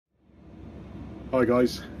Hi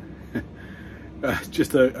guys,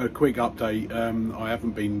 just a quick update. I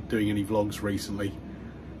haven't been doing any vlogs recently.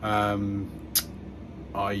 I've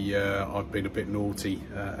been a bit naughty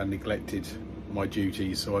and neglected my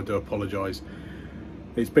duties, so I do apologise.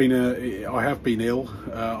 It's been I have been ill.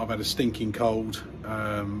 I've had a stinking cold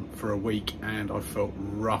for a week and I felt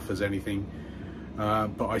rough as anything,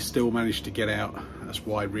 but I still managed to get out. That's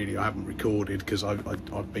why really I haven't recorded, because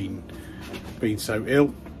I've been so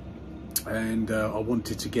ill. And I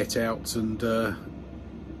wanted to get out and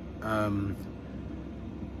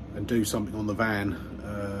do something on the van,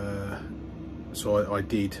 so I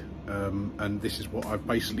did, and this is what I've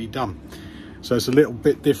basically done. So it's a little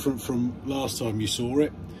bit different from last time you saw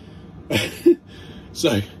it.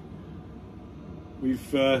 So we've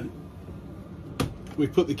put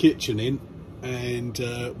the kitchen in, and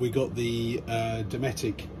we got the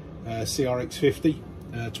Dometic CRX50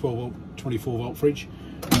 12 volt 24 volt fridge.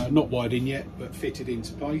 Not wired in yet, but fitted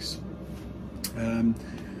into place.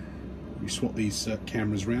 We swap these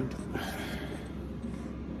cameras around.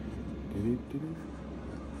 There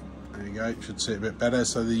you go, should see it a bit better.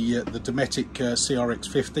 So the Dometic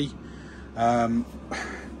CRX50,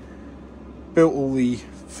 built all the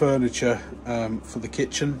furniture for the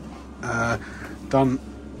kitchen, done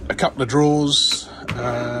a couple of drawers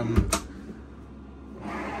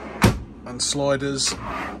and sliders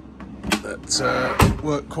that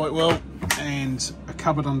work quite well, and a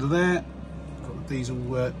cupboard under there. Got the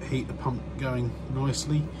diesel heater pump going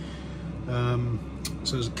nicely. So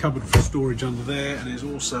there's a cupboard for storage under there, and there's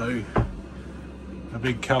also a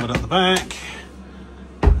big cupboard at the back,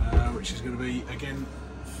 which is going to be, again,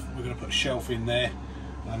 we're going to put a shelf in there,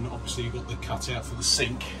 and obviously you've got the cutout for the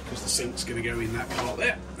sink, because the sink's going to go in that part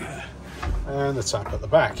there, and the tap at the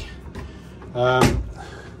back.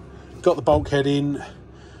 Got the bulkhead in.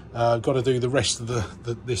 Got to do the rest of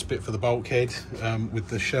this bit for the bulkhead, with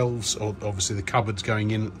the shelves, or obviously the cupboards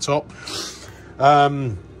going in at the top.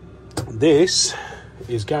 This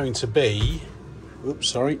is going to be, oops,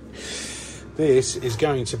 sorry. This is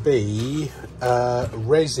going to be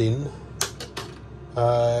resin.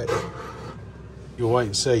 You'll wait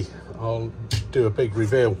and see. I'll do a big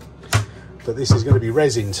reveal. But this is going to be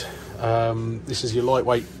resined. This is your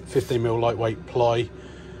lightweight 15mm lightweight ply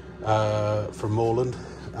from Moreland.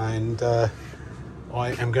 And I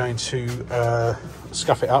am going to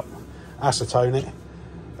scuff it up, acetone it,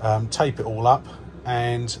 tape it all up,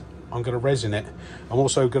 and I'm going to resin it. I'm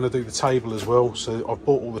also going to do the table as well. So I've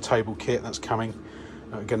bought all the table kit that's coming.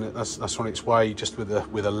 Again, that's on its way, just with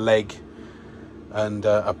a leg and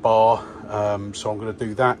a bar. So I'm going to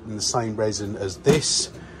do that in the same resin as this.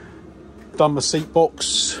 Done my seat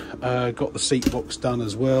box. Got the seat box done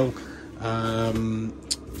as well.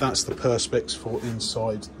 That's the perspex for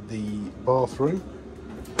inside the bathroom.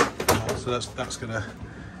 So that's the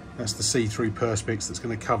see-through perspex that's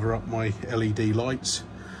going to cover up my LED lights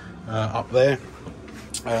up there.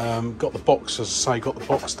 Got the box, as I say, got the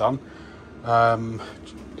box done.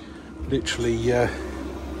 Literally, it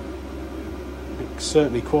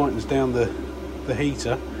certainly quietens down the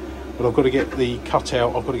heater, but I've got to get the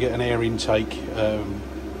cutout. I've got to get an air intake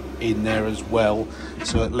in there as well,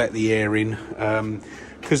 so it let the air in.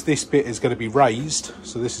 Because this bit is going to be raised,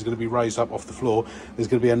 so this is going to be raised up off the floor, there's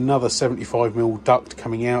going to be another 75mm duct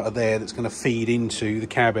coming out of there that's going to feed into the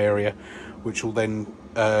cab area, which will then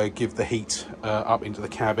give the heat up into the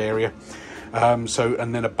cab area. And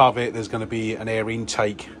then above it there's going to be an air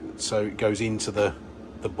intake, so it goes into the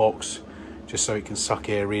box just so it can suck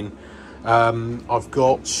air in. I've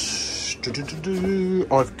got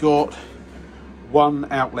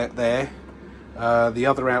one outlet there. The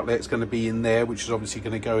other outlet is going to be in there, which is obviously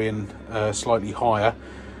going to go in slightly higher.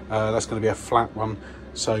 That's going to be a flat one.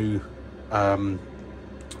 So we're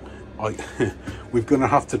going to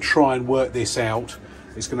have to try and work this out.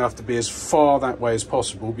 It's going to have to be as far that way as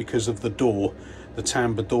possible because of the door, the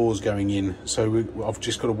tambour doors going in. So I've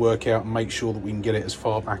just got to work out and make sure that we can get it as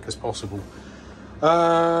far back as possible.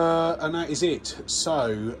 And that is it.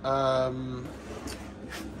 So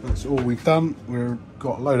that's all we've done. We've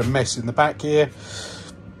got a load of mess in the back here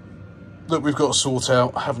that we've got to sort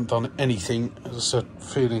out. I haven't done anything, as I said,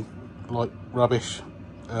 feeling like rubbish.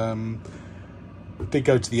 Did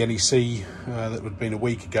go to the NEC, that would have been a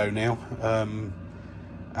week ago now,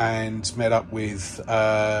 and met up with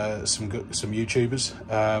some YouTubers,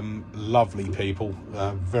 lovely people,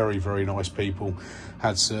 very, very nice people,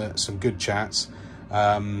 had some good chats,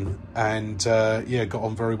 and yeah, got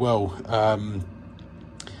on very well.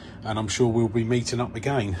 And I'm sure we'll be meeting up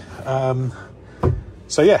again.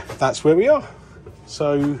 So yeah, that's where we are.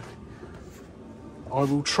 So I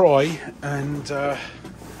will try and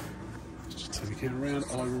just turn the camera around.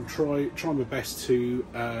 I will try my best to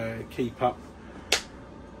keep up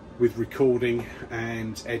with recording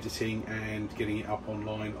and editing and getting it up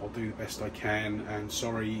online. I'll do the best I can, and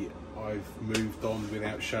sorry I've moved on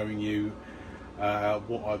without showing you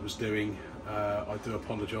what I was doing. I do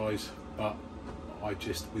apologise, but I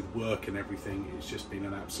just, with work and everything, it's just been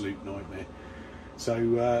an absolute nightmare.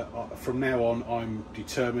 So from now on, I'm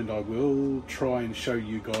determined I will try and show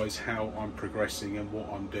you guys how I'm progressing and what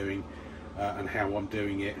I'm doing and how I'm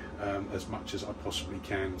doing it as much as I possibly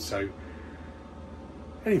can. So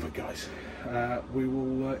anyway guys, we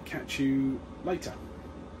will catch you later.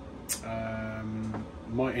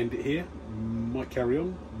 Might end it here, might carry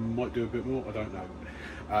on, might do a bit more, I don't know.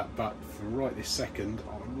 But for right this second,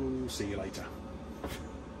 I will see you later.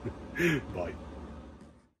 Bye.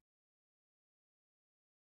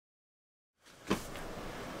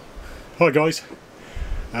 Hi guys,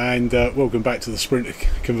 and welcome back to the Sprinter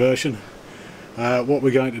Conversion. What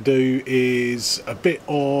we're going to do is a bit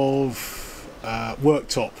of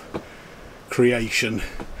worktop creation.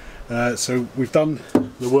 So we've done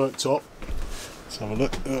the worktop. Let's have a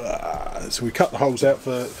look. So we cut the holes out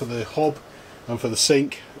for the hob and for the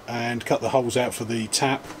sink, and cut the holes out for the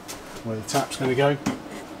tap, where the tap's going to go.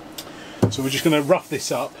 So we're just going to rough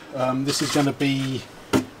this up. This is going to be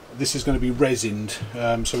resined,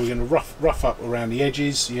 so we're going to rough up around the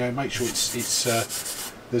edges, you know, make sure it's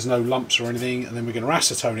there's no lumps or anything, and then we're going to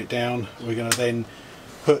acetone it down. We're going to then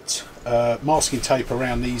put masking tape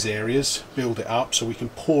around these areas, build it up so we can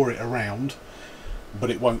pour it around, but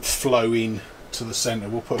it won't flow in to the centre.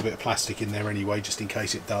 We'll put a bit of plastic in there anyway, just in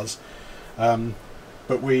case it does.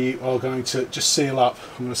 But we are going to just seal up.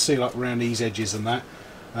 I'm going to seal up around these edges and that,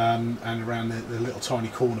 and around the little tiny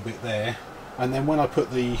corner bit there. And then when I put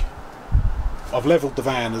I've levelled the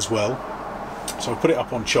van as well, so I put it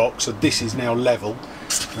up on chock, so this is now level,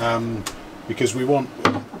 because we want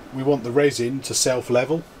the resin to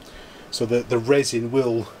self-level, so that the resin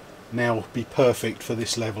will now be perfect for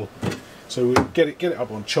this level. So we get it up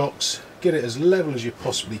on chocks, get it as level as you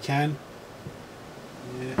possibly can.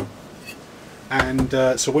 Yeah.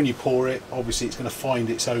 And so when you pour it, obviously it's going to find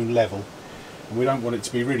its own level. And we don't want it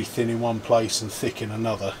to be really thin in one place and thick in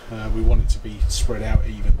another. We want it to be spread out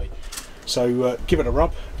evenly. So give it a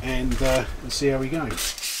rub and see how we go.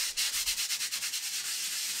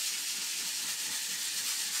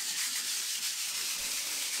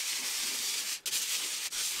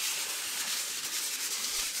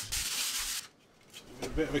 A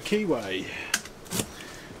bit of a keyway.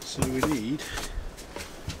 So we need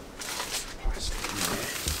plastic in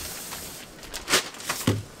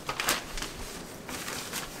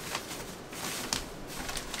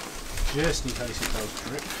there. Just in case it does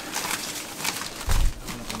drip.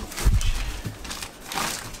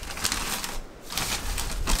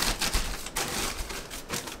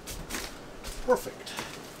 Perfect.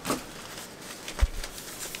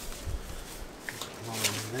 Line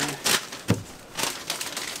in there.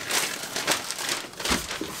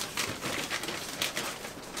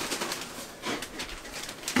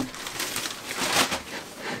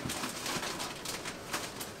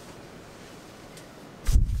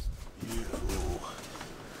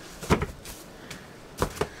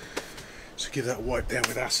 Give that a wipe down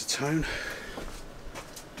with acetone.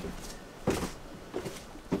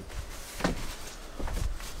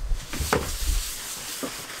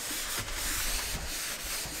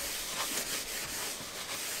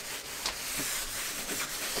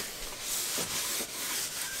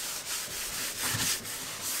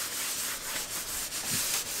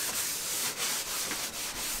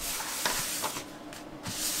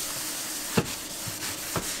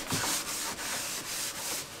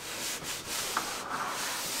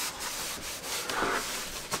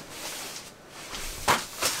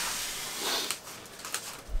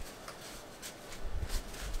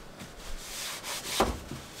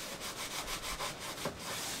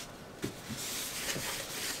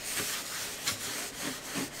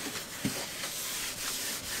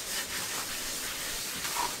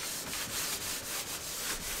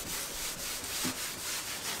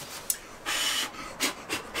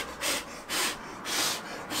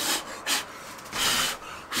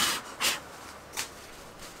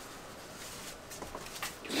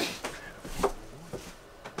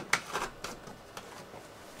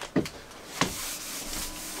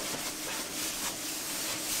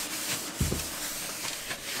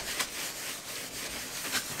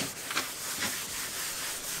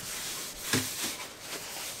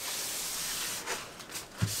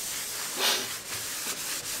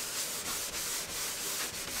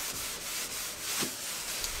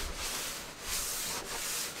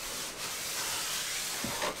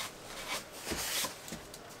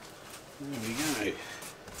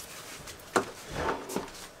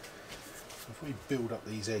 build up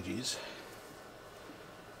these edges.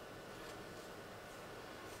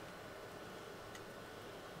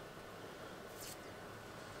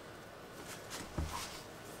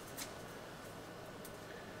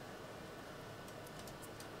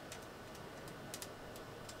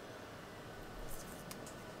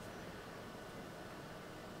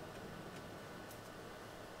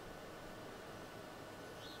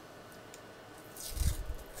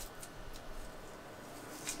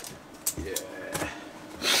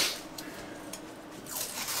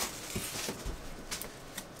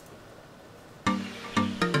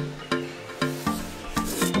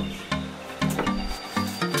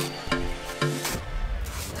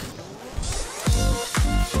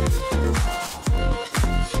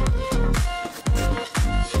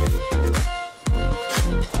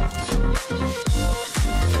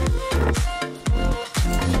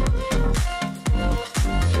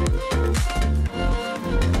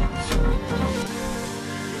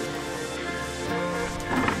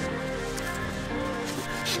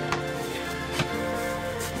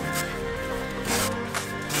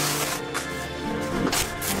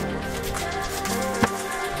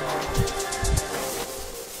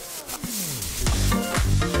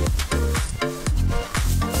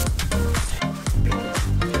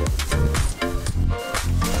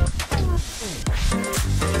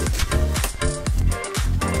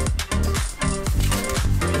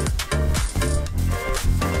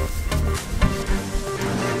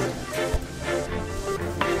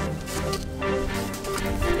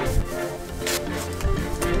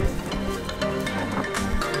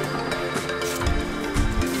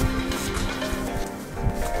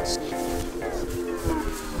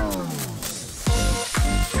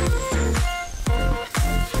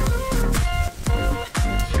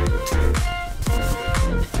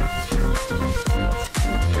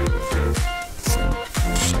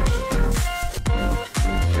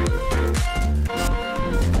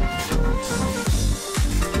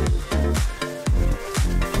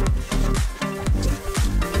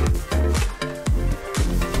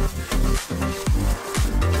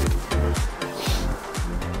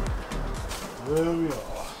 There we are.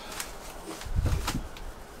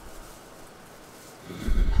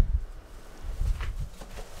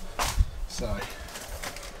 So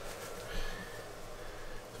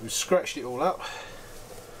we've scratched it all up.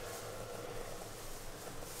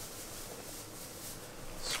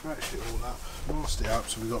 Scratched it all up, masked it up,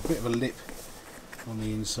 so we've got a bit of a lip on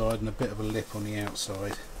the inside and a bit of a lip on the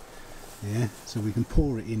outside. Yeah, so we can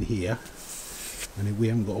pour it in here and we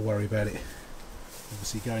haven't got to worry about it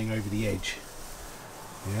obviously going over the edge.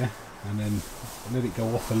 Yeah, and then let it go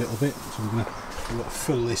off a little bit. So we've got to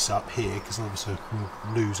fill this up here because obviously we'll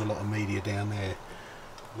lose a lot of media down there,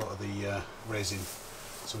 a lot of the resin.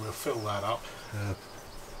 So we'll fill that up. Quite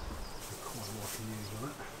a lot I can use on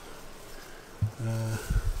it.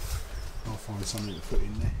 I'll find something to put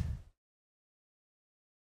in there.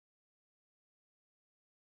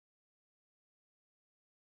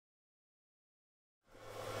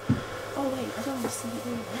 Oh wait, I don't want to see it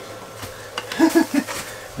in there.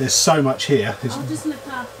 There's so much here. There's I'll just look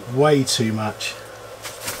after. Way too much.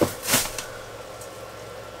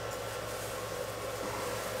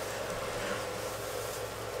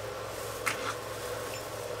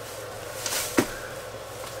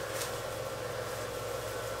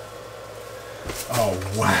 Oh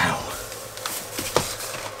wow.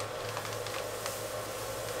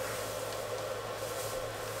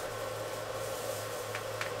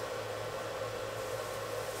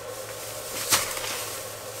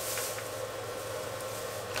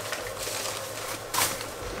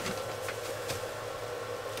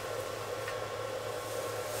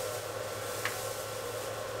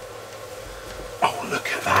 Oh, look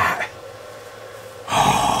at that.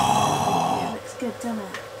 Oh. It looks good, doesn't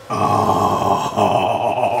it? Oh.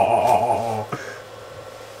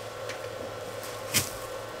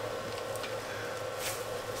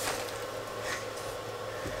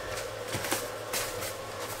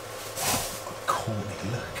 Corny,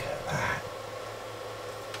 look at that.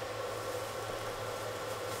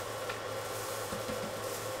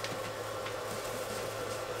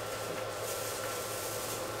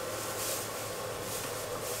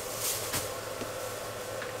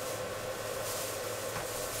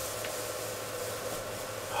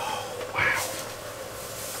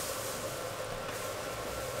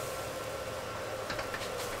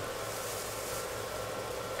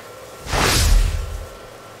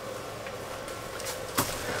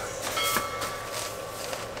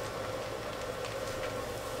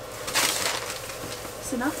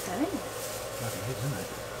 It's enough though, isn't it? Bloody is, isn't it?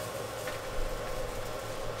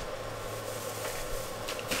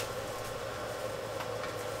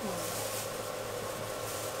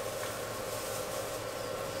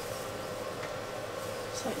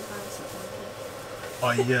 it's not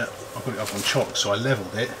very good. I got it up on chalk, so I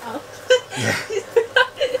levelled it. Oh. Yeah.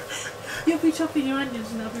 You'll be chopping your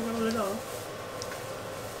onions and they'll be rolling off.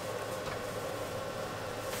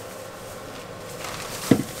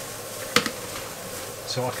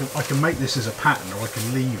 So I can make this as a pattern, or I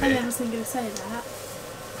can leave it. I was going to say that.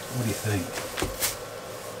 What do you think?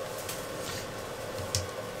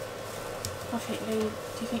 I think leave.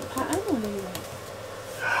 Do you think pattern or leave it?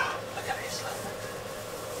 Look at this. Look.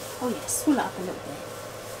 Oh yes, swirl it up a little bit.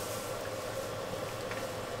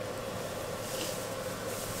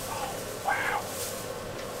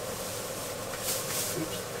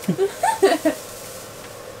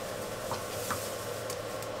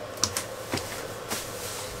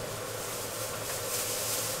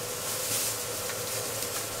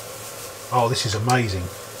 Oh, this is amazing.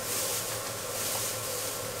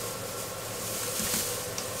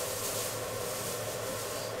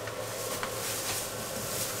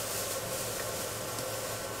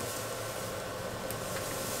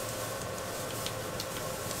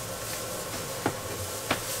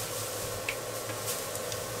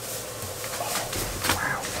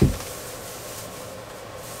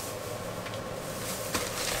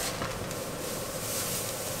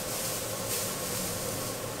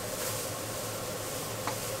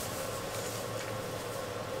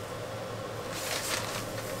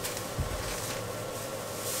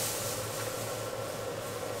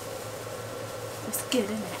 It's good,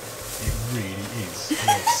 isn't it? It really is.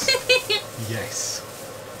 Yes. Yes.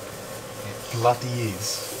 It bloody is.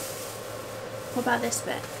 What about this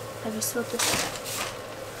bit? Have you swabbed this bit?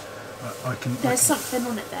 There's something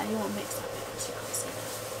on it there. You want to mix that bit so you can't see that.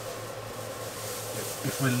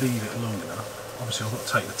 If I leave it long enough, obviously I've got to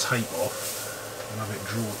take the tape off and have it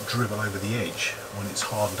dribble over the edge when it's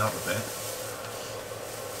hardened up a bit.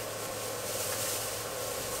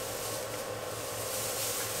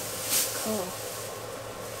 Cool.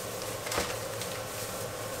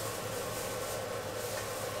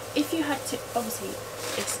 If you had to, obviously,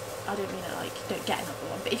 I don't mean it like you don't get another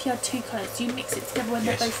one, but if you had two colours, do you mix it together when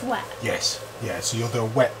they're both wet? Yes, yeah. So you'll do a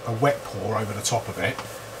wet pour over the top of it,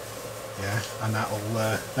 yeah, and that'll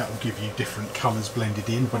give you different colours blended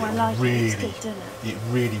in, but it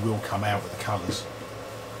really will come out with the colours.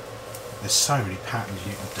 There's so many patterns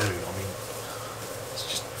you can do. I mean, it's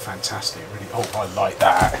just fantastic, really. Oh, I like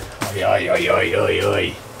that. Oi, oi, oi, oi, oi,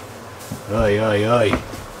 oi, oi, oi, oi.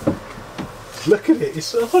 Look at it,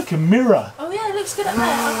 it's like a mirror. Oh yeah, it looks good at that.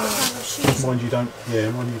 I've got down your shoes. Mind you don't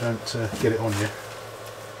get it on you.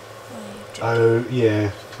 Oh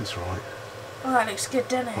yeah, that's right. Oh, that looks good,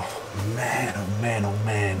 doesn't it? Oh man, oh man, oh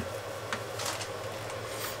man.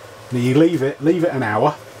 Now you leave it an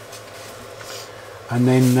hour, and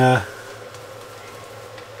then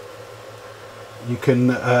you can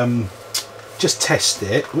just test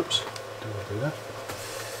it. Whoops, don't want to do that.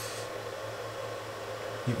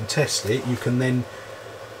 You can test it. You can then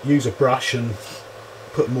use a brush and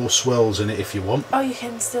put more swirls in it if you want. Oh, you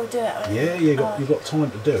can still do it. Yeah, you've got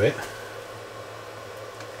time to do it.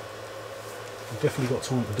 You've definitely got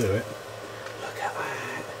time to do it. Look at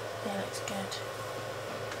that. Yeah, it looks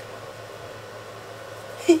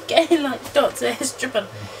good. Getting like dots there, it's dripping.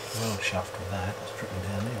 Well shoved with that. That's dripping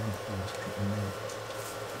down there. That's dripping there.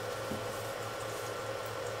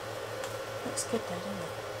 Looks good though, doesn't it?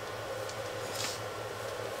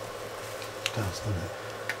 It does, doesn't it?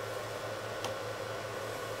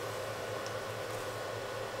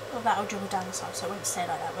 Well, that'll dribble down the side, so it won't stay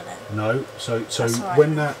like that, will it? No. So right.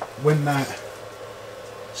 when that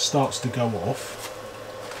starts to go off,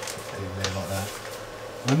 in there like that.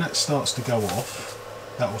 When that starts to go off,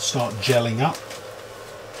 that will start gelling up.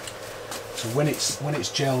 So when it's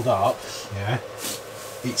gelled up, yeah,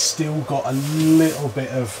 it's still got a little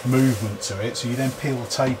bit of movement to it. So you then peel the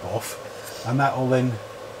tape off, and that will then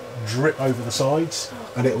drip over the sides,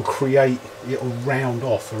 and it'll round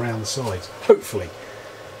off around the sides. Hopefully.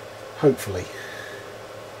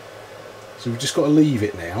 So we've just got to leave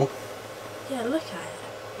it now. Yeah, look at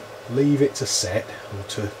it. Leave it to set, or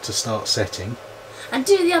to start setting. And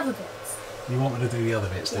do the other bits. You want me to do the other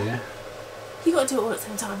bits, do you? You got to do it all at the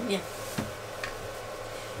same time, haven't you?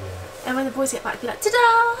 Yeah. And when the boys get back, be like,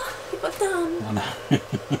 ta-da! You've got it done. I know.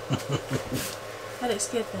 That looks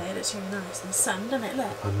good though. It looks really nice and sun, doesn't it?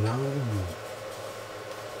 Look. I know.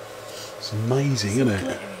 It's amazing, isn't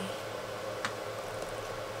it?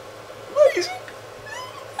 Glittery.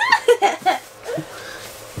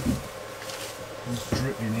 I'm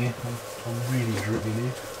dripping here. I'm really dripping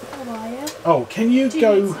here. How are you? Oh, can you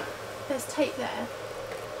go? There's tape there.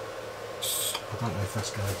 I don't know if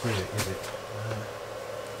that's going to bring it, is it?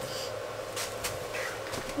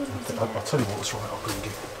 I'll tell you what's right, I'll go and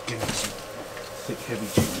get me some thick heavy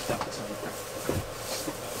duty duct tape.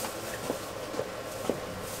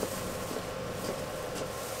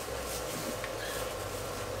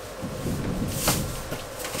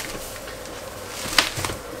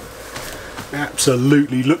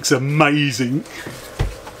 Absolutely looks amazing.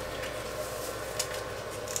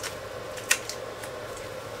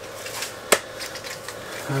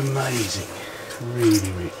 Amazing.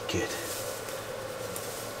 Really, really good.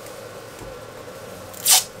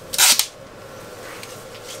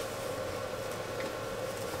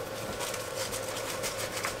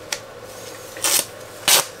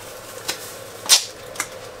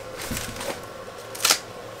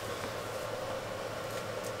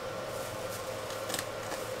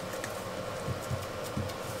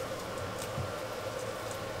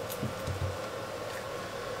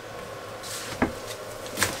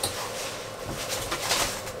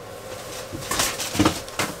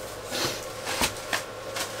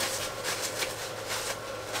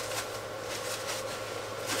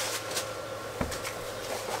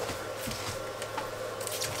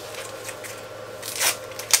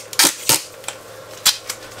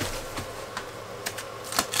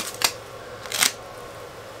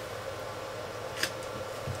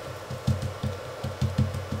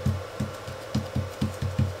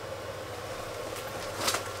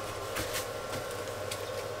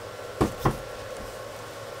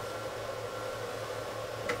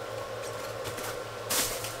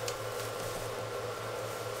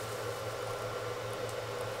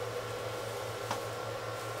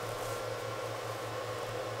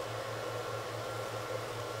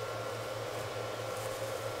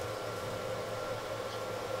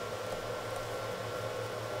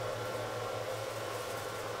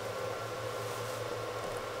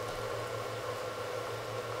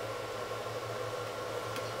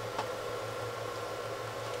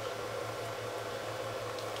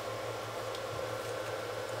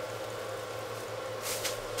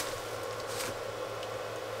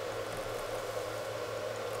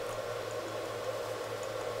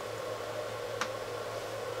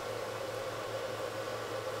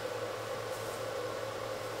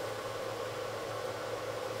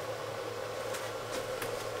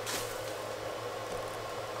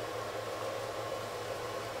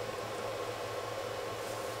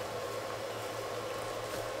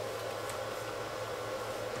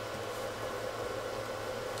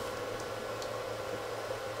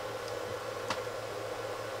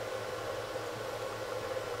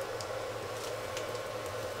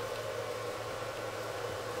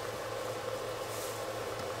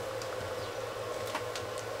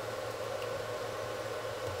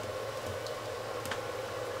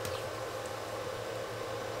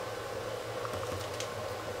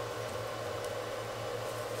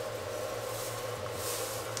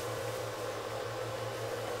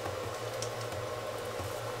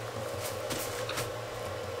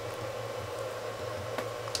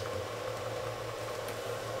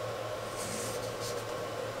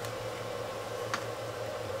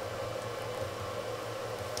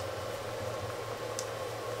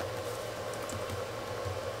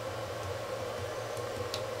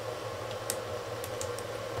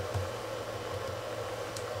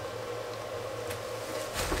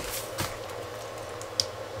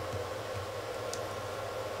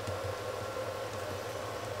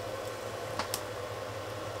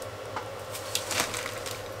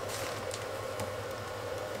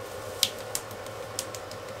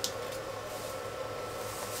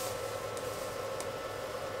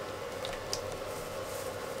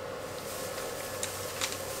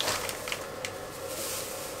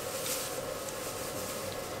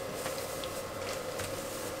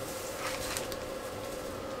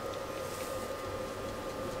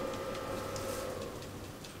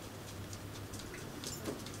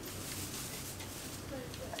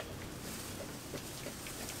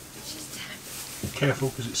 Careful,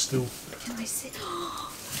 because it's still... Can I sit?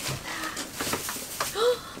 Oh, look at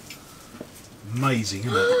that. Amazing,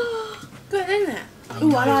 isn't it? Good, isn't it?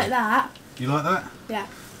 Oh, I like that. You like that? Yeah.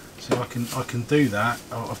 So I can do that.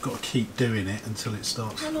 I've got to keep doing it until it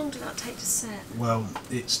starts. How long did that take to set? Well,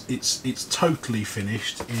 it's totally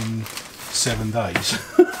finished in 7 days.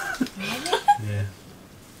 Really? Yeah.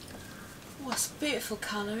 Oh, it's a beautiful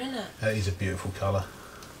colour, isn't it? That is a beautiful colour.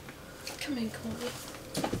 Come in, come on.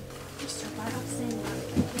 Just about I've seen that.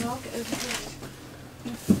 Yeah, I'll get over here.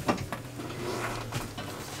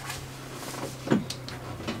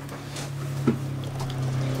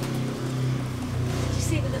 Did you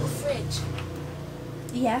see the little fridge?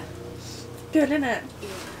 Yeah. Good, isn't it? Yeah.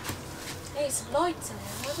 It's lights in here,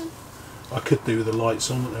 hasn't it? I could do the lights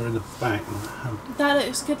on that are in the back. That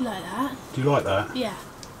looks good like that. Do you like that? Yeah.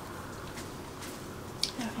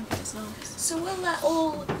 Yeah, I think it's nice. So will that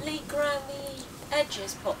all leak around the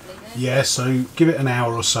edges properly then? Yeah, so give it an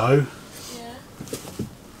hour or so. Yeah.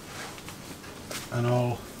 And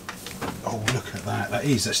I'll... Oh, look at that.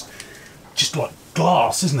 That's just like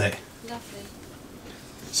glass, isn't it? Lovely.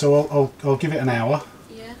 So I'll give it an hour.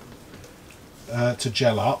 Yeah. To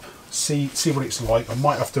gel up. See what it's like. I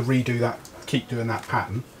might have to redo that, keep doing that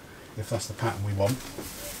pattern, if that's the pattern we want.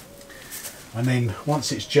 And then once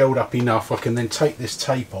it's gelled up enough, I can then take this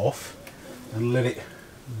tape off and let it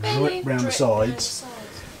drip round the sides,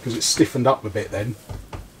 because it's stiffened up a bit then.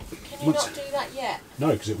 Can you not do that yet?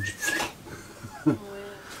 No, because it will just Oh,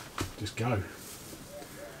 yeah. just go.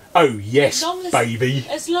 Oh yes, baby.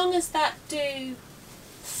 As long as that do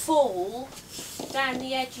fall down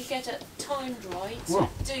the edge, you get it timed right. So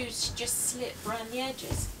do's just slip around the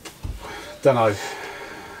edges. Don't know.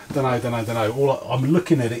 I'm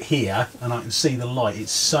looking at it here and I can see the light.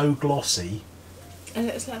 It's so glossy. It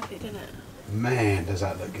looks lovely, doesn't it? Man, does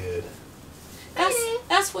that look good.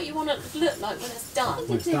 That's what you want it to look like when it's done.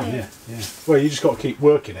 When it's done, yeah. Well, you just got to keep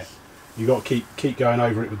working it. You got to keep going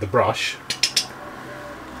over it with the brush.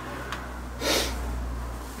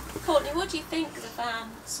 Courtney, what do you think of the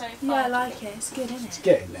van so far? Yeah, I like it. It's good, isn't it? It's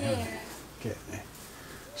getting there. Yeah. Getting there.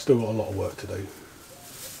 Still got a lot of work to do.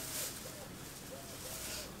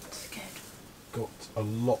 It's good. Got a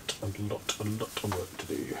lot of work to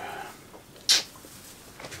do.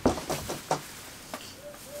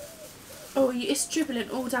 Oh, it's dribbling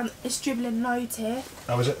all down. It's dribbling loads here.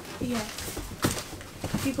 Oh, is it? Yeah.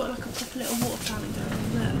 You've got like a proper little water fountain going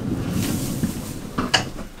on there.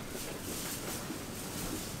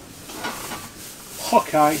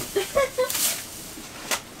 Okay.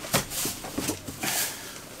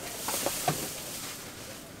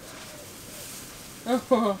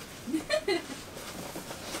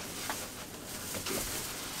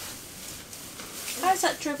 How's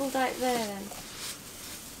that dribbled out there then?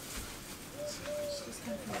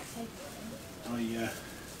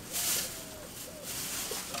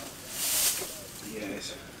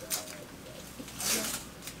 Yes.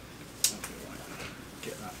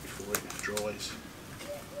 Get that before it dries.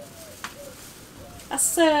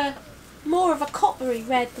 That's more of a coppery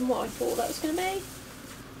red than what I thought that was going to be.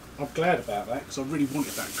 I'm glad about that because I really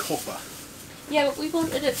wanted that copper. Yeah, but we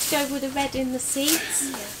wanted it to go with the red in the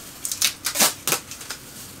seats.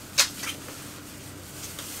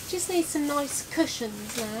 Just need some nice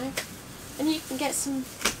cushions now, and you can get some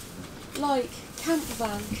like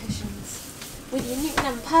campervan cushions with your, you can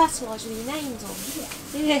have them personalised with your names on.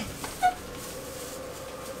 Yeah.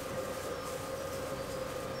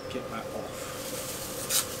 Get that off.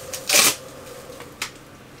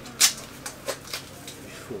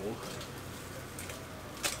 Before.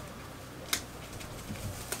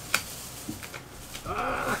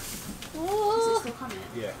 Ah! Oh. Is it still coming?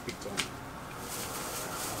 Yeah, big time.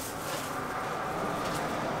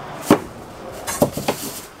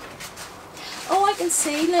 Oh, I can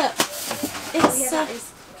see. Look, Oh it's yeah, that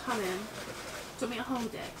is coming. Do you want me to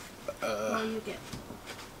hold it? While you get...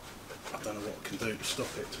 I don't know what I can do to stop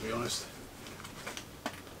it, to be honest.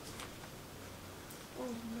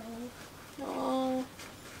 Oh no! Oh,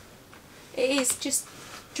 it is just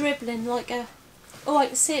dribbling like a. Oh, I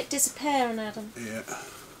can see it disappearing, Adam. Yeah.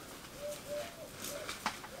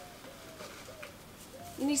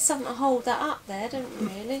 You need something to hold that up there, don't you?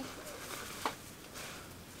 Really?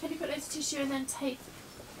 Can you put loads of tissue and then tape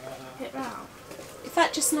it round? If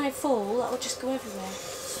that just now fall, that will just go everywhere.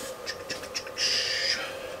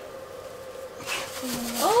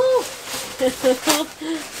 Oh!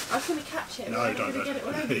 I was going to catch it. No, I'm don't. gonna get it all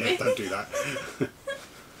over Yeah, me. don't do that.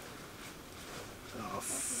 Oh,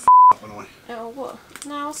 f*** up when I. Oh, what?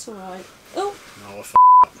 No, it's alright. Oh! No, I f***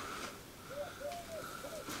 up.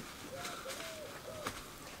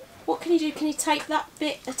 What can you do? Can you tape that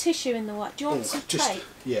bit of tissue in the way? Do you want some just, tape?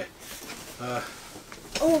 yeah.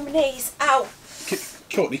 Oh, my knees. Ow!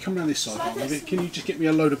 Courtney, come round this side. Can you just get me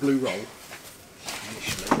a load of blue roll?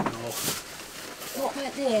 Initially, What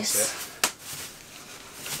about this?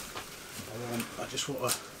 I just want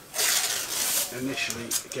to initially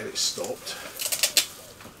get it stopped.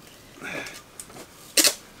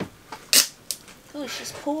 Oh, it's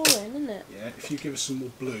just pouring, isn't it? Yeah, if you give us some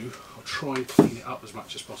more blue, I'll try and clean it up as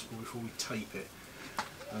much as possible before we tape it.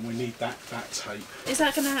 And we need that tape. Is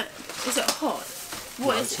that gonna? Is it hot?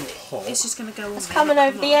 What No, is it's not hot. It's just gonna go on. It's coming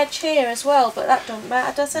over the edge here as well, but that don't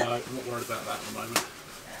matter, does it? No, I'm not worried about that at the moment.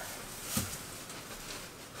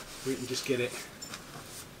 We can just get it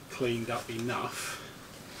cleaned up enough.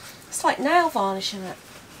 It's like nail varnish, isn't it?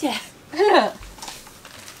 Yeah. Look.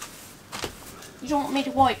 You don't want me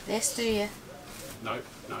to wipe this, do you? No,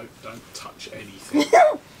 no, don't touch anything.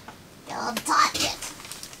 Don't touch it.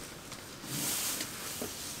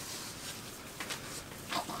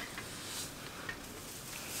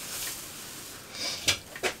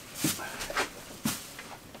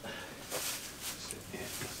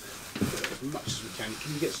 As much as we can.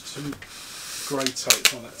 Can you get some grey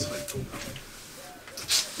tape on that tape?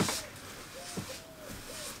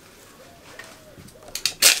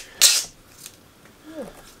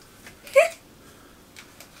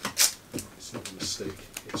 It's not going to stick.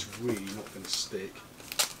 It's really not going to stick.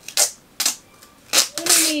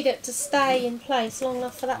 You need it to stay in place long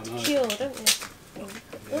enough for that to cure, don't you? Oh,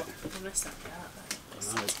 Yeah. I messed that bit up.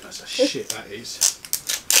 I know, that's a shit that is.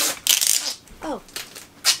 Oh.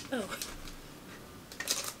 Oh.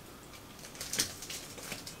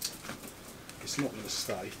 It's not going to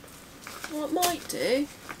stay. Well, it might do.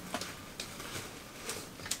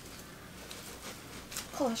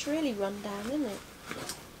 Oh, it's really run down, isn't it?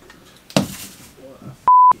 What a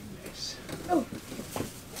f***ing mess. Oh.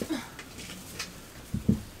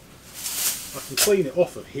 I can clean it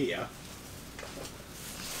off of here.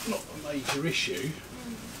 Not a major issue.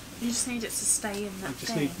 You just need it to stay in that You just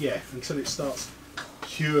thing. need, yeah, until it starts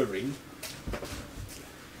curing.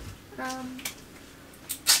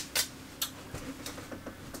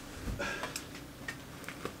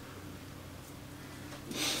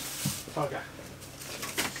 Okay.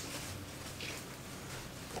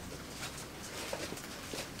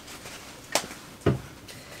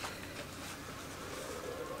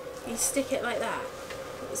 You stick it like that,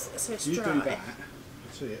 so it's You dry. do that.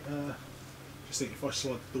 That's it. Just think if I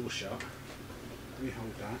slide the door shut, let me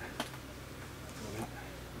hold that. Hold that.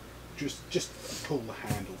 Just pull the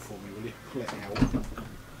handle for me, will you? Pull it out.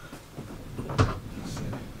 That's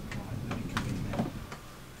it. Right, let me come in now.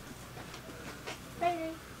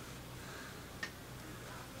 Ready?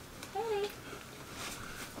 Ready?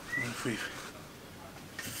 What if we...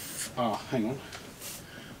 Ah, hang on.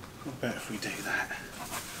 What about if we do that?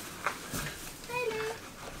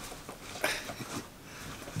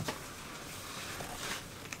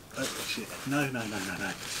 Oh shit. No, no, no, no,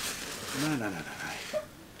 no. No, no, no, no, no.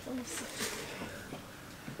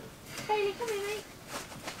 Hayley, come here, mate.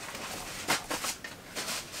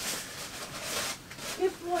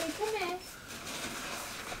 Good boy, come here.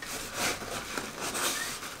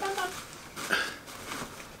 Come on.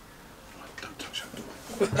 Don't touch that door.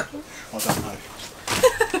 I don't know.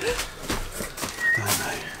 Don't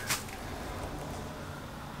know.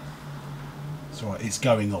 It's alright, it's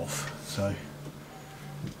going off, so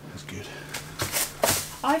that's good.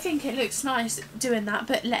 I think it looks nice doing that,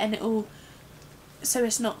 but letting it all, so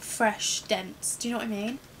it's not fresh, dense. Do you know what I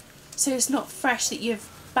mean? So it's not fresh that you've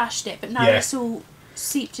bashed it, but now Yeah. it's all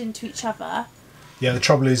seeped into each other. Yeah, the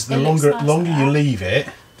trouble is, the It looks longer nice longer like you that. leave it,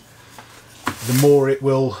 the more it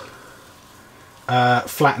will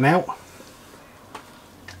flatten out.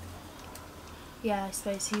 Yeah, I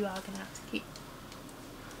suppose you are going to have to keep...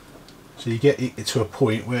 So you get it to a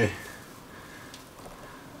point where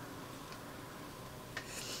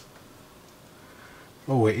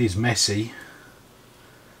oh, it is messy.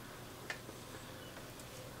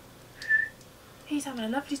 He's having a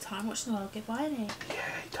lovely time watching the world go by, isn't he?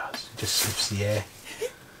 Yeah, it does. It just sniffs the air.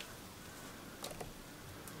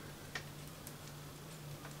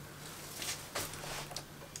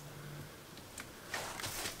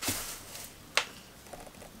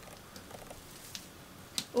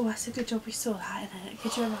 Oh, that's a good job we saw that, isn't it?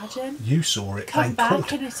 Could you imagine? You saw it. Come Thank back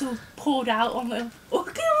God. and it's all poured out on the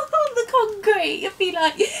concrete. It'd be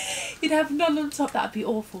like, you'd have none on top. That'd be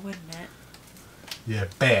awful, wouldn't it? Yeah,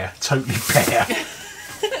 bare. Totally bare.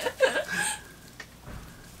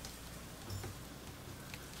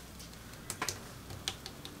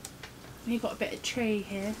 You've got a bit of tree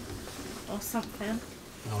here or something.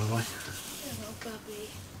 Oh, have I? A little bubbly.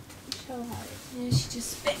 It's alright. Yeah, she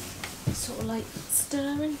just bit, sort of like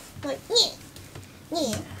stirring, like yeah,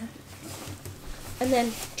 yeah, and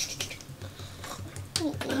then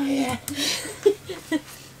Oh, yeah.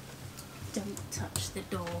 Don't touch the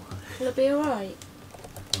door. will it be alright?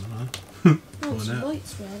 I don't know. Oh, Find she out.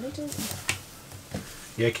 bites really, don't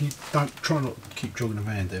you? Yeah, can you try not to keep jogging the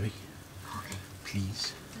van, Debbie? Okay.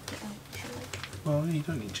 Please. Look it out, shall I? Well, you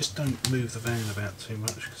don't. Just don't move the van about too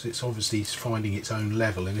much because it's obviously finding its own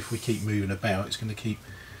level, and if we keep moving about, it's going to keep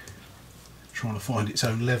trying to find its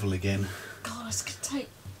own level again. God, it's gonna take.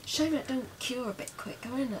 Shame it don't cure a bit quicker,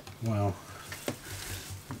 isn't it? Well, you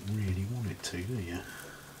don't really want it to, do you?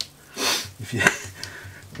 If you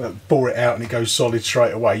well, bore it out and it goes solid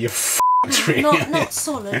straight away, you're f***ed, really. Not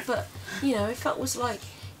solid, but you know, if that was like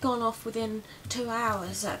gone off within 2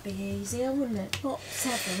 hours, that'd be easier, wouldn't it? Not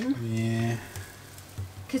 7. Yeah.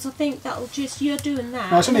 Because I think that'll just, you're doing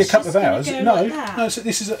that. No, it's only a couple of hours. No, no. So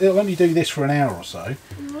this is. It'll only do this for an hour or so. Right.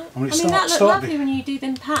 I mean, that looks lovely when you do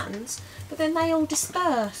them patterns, but then they all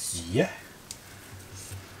disperse. Yeah.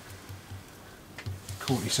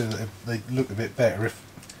 Courtney said that they look a bit better if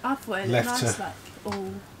I thought it looked nice, like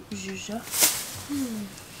all zhuzh.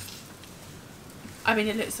 I mean,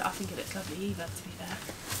 I think it looks lovely either, to be fair.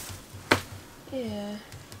 Yeah.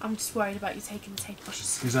 I'm just worried about you taking the tape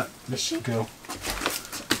washes. Is that this girl?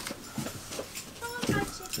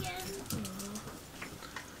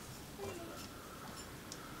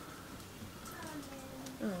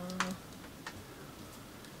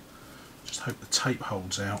 Just hope the tape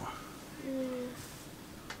holds out.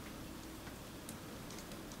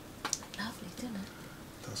 Lovely, didn't it?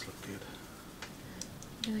 Does look good.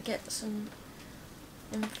 I'm going to get some...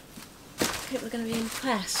 people are going to be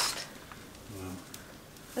impressed. Well,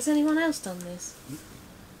 has anyone else done this?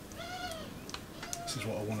 this is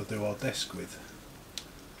what I want to do our desk with.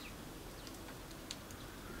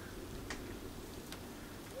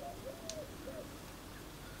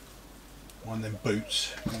 One of them boots,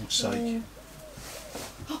 for God's sake.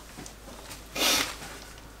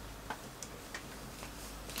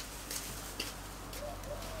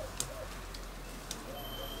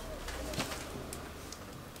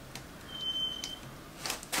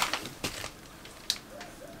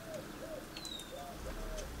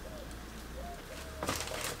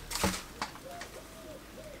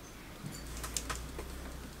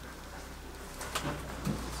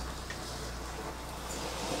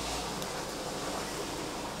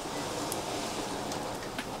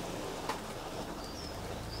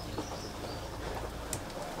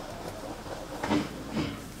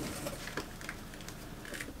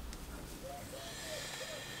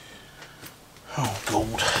 Oh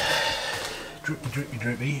God, drippy, drippy,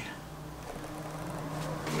 drippy.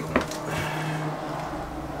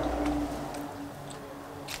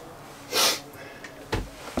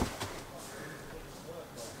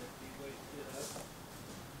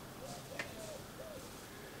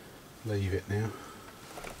 Leave it now.